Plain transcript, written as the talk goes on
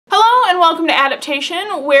welcome to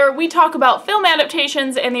Adaptation, where we talk about film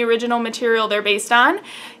adaptations and the original material they're based on,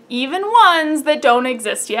 even ones that don't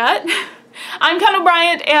exist yet. I'm Kendyl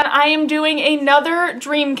Bryant, and I am doing another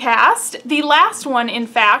Dreamcast, the last one, in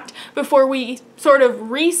fact, before we sort of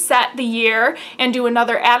reset the year and do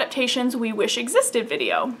another Adaptations We Wish Existed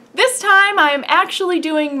video. This time I am actually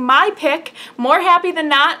doing my pick, More Happy Than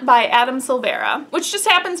Not by Adam Silvera, which just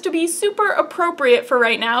happens to be super appropriate for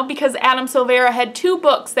right now because Adam Silvera had two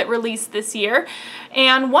books that released this year,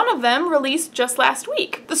 and one of them released just last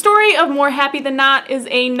week. The story of More Happy Than Not is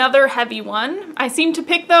another heavy one. I seem to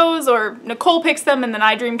pick those, or Nicole picks them and then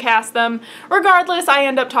I Dreamcast them. Regardless, I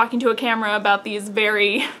end up talking to a camera about these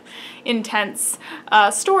very intense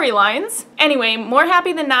storylines. Anyway, More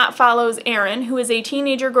Happy Than Not follows Aaron, who is a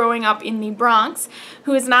teenager growing up in the Bronx,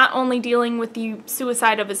 who is not only dealing with the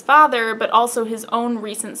suicide of his father, but also his own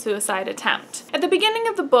recent suicide attempt. At the beginning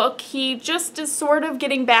of the book, he just is sort of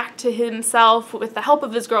getting back to himself with the help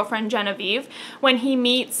of his girlfriend Genevieve when he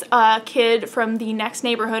meets a kid from the next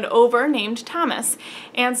neighborhood over named Thomas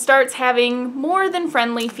and starts having more than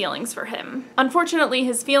friendly feelings for him. Unfortunately,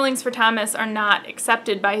 his feelings for Thomas are not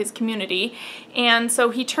accepted by his community, and so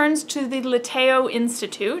he turns to the Lateo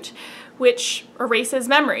Institute, which erases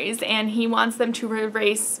memories, and he wants them to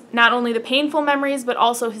erase not only the painful memories, but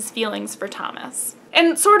also his feelings for Thomas.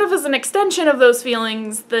 And sort of as an extension of those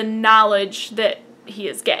feelings, the knowledge that he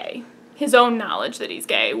is gay. His own knowledge that he's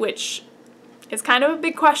gay, which is kind of a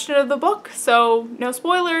big question of the book, so no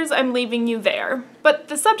spoilers, I'm leaving you there. But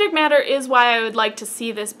the subject matter is why I would like to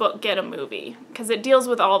see this book get a movie, because it deals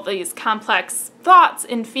with all these complex thoughts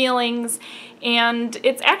and feelings, and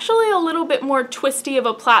it's actually a little bit more twisty of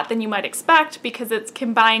a plot than you might expect because it's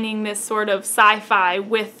combining this sort of sci-fi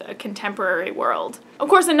with a contemporary world. Of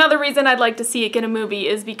course, another reason I'd like to see it get a movie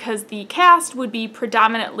is because the cast would be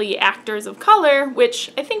predominantly actors of color,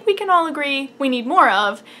 which I think we can all agree we need more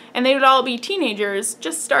of, and they would all be teenagers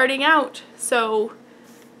just starting out, so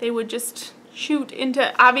they would just shoot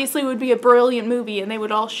into, obviously it would be a brilliant movie, and they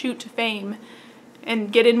would all shoot to fame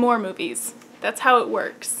and get in more movies. That's how it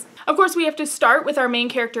works. Of course, we have to start with our main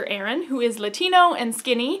character, Aaron, who is Latino and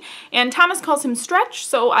skinny, and Thomas calls him Stretch,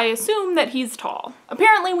 so I assume that he's tall.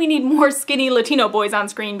 Apparently, we need more skinny Latino boys on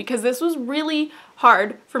screen because this was really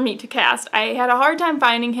hard for me to cast. I had a hard time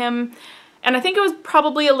finding him, and I think it was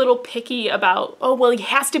probably a little picky about, oh, well, he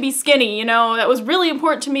has to be skinny, you know? That was really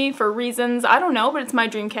important to me for reasons, I don't know, but it's my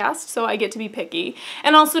Dreamcast, so I get to be picky.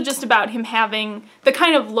 And also just about him having the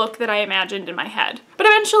kind of look that I imagined in my head. But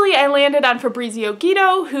eventually I landed on Fabrizio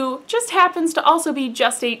Guido, who just happens to also be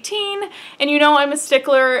just 18, and you know I'm a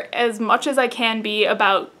stickler as much as I can be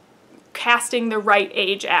about casting the right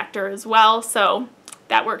age actor as well, so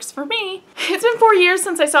that works for me. It's been 4 years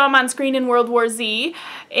since I saw him on screen in World War Z,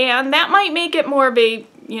 and that might make it more of a,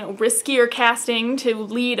 riskier casting to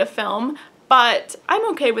lead a film, but I'm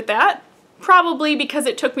okay with that. Probably because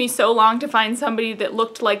it took me so long to find somebody that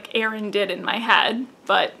looked like Aaron did in my head,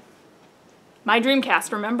 but my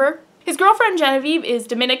Dreamcast, remember? His girlfriend Genevieve is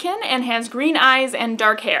Dominican and has green eyes and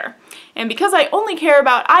dark hair. And because I only care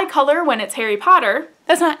about eye color when it's Harry Potter,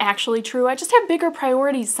 that's not actually true, I just have bigger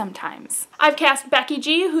priorities sometimes. I've cast Becky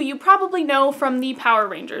G, who you probably know from the Power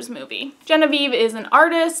Rangers movie. Genevieve is an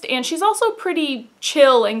artist, and she's also pretty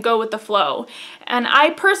chill and go with the flow. And I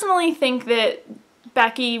personally think that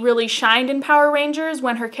Becky really shined in Power Rangers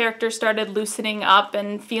when her character started loosening up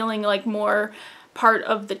and feeling like more part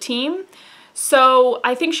of the team. So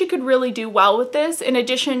I think she could really do well with this, in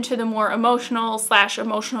addition to the more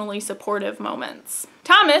emotionally supportive moments.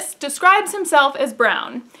 Thomas describes himself as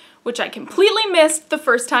brown, which I completely missed the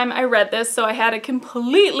first time I read this, so I had a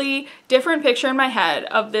completely different picture in my head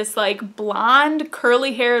of this like blonde,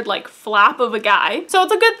 curly-haired like flop of a guy. So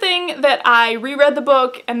it's a good thing that I reread the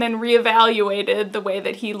book and then reevaluated the way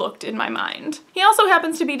that he looked in my mind. He also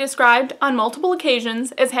happens to be described on multiple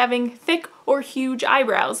occasions as having thick or huge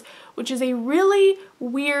eyebrows, which is a really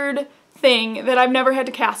weird thing that I've never had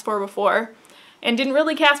to cast for before. And didn't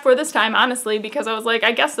really cast for this time, honestly, because I was like,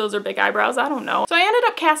 I guess those are big eyebrows, I don't know. So I ended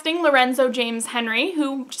up casting Lorenzo James Henry,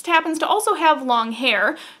 who just happens to also have long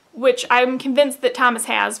hair, which I'm convinced that Thomas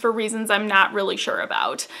has for reasons I'm not really sure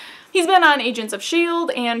about. He's been on Agents of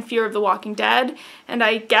S.H.I.E.L.D. and Fear of the Walking Dead, and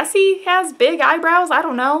I guess he has big eyebrows, I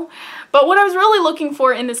don't know. But what I was really looking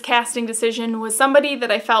for in this casting decision was somebody that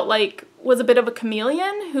I felt like was a bit of a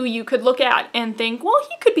chameleon, who you could look at and think, well,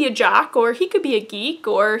 he could be a jock, or he could be a geek,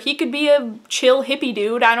 or he could be a chill hippie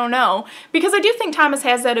dude, I don't know. Because I do think Thomas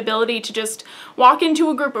has that ability to just walk into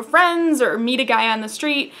a group of friends or meet a guy on the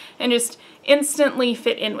street and just instantly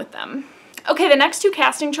fit in with them. Okay, the next two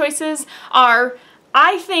casting choices are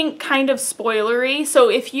I think, kind of spoilery. So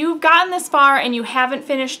if you've gotten this far and you haven't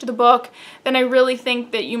finished the book, then I really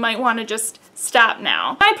think that you might want to just stop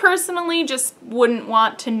now. I personally just wouldn't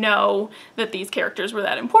want to know that these characters were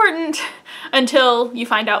that important until you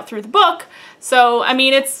find out through the book. So, I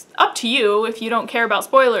mean, it's up to you if you don't care about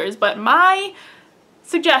spoilers, but my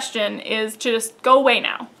suggestion is to just go away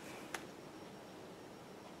now.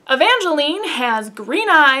 Evangeline has green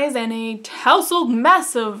eyes and a tousled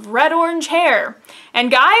mess of red-orange hair.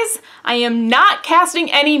 And guys, I am not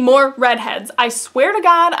casting any more redheads. I swear to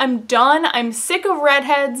God, I'm done. I'm sick of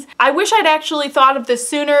redheads. I wish I'd actually thought of this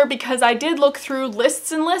sooner, because I did look through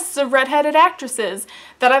lists and lists of redheaded actresses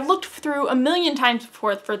that I've looked through a million times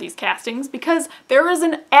before for these castings, because there is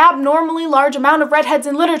an abnormally large amount of redheads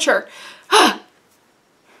in literature.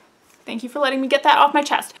 Thank you for letting me get that off my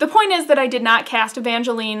chest. The point is that I did not cast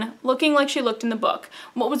Evangeline looking like she looked in the book.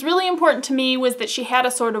 What was really important to me was that she had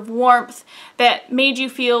a sort of warmth that made you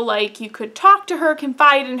feel like you could talk to her,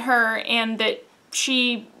 confide in her, and that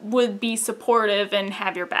she would be supportive and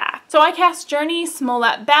have your back. So I cast Journey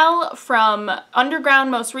Smollett-Bell from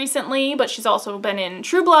Underground most recently, but she's also been in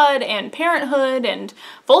True Blood and Parenthood and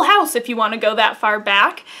Full House if you want to go that far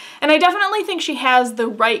back. And I definitely think she has the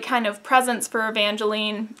right kind of presence for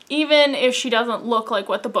Evangeline, even if she doesn't look like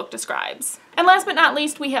what the book describes. And last but not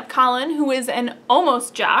least, we have Colin, who is an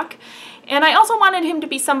almost jock. And I also wanted him to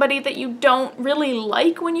be somebody that you don't really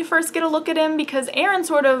like when you first get a look at him, because Aaron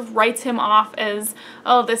sort of writes him off as,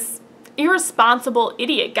 oh, this irresponsible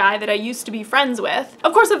idiot guy that I used to be friends with.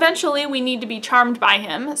 Of course, eventually we need to be charmed by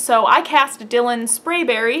him, so I cast Dylan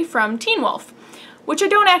Sprayberry from Teen Wolf, which I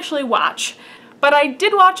don't actually watch. But I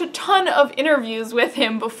did watch a ton of interviews with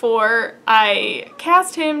him before I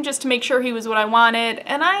cast him, just to make sure he was what I wanted,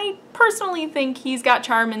 and I personally think he's got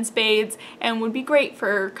charm in spades and would be great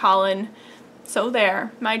for Colin. So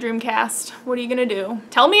there, my dream cast. What are you gonna do?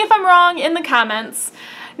 Tell me if I'm wrong in the comments.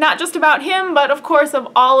 Not just about him, but of course of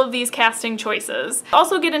all of these casting choices.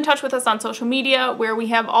 Also get in touch with us on social media, where we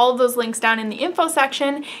have all of those links down in the info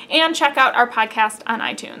section, and check out our podcast on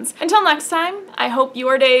iTunes. Until next time, I hope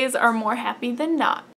your days are more happy than not.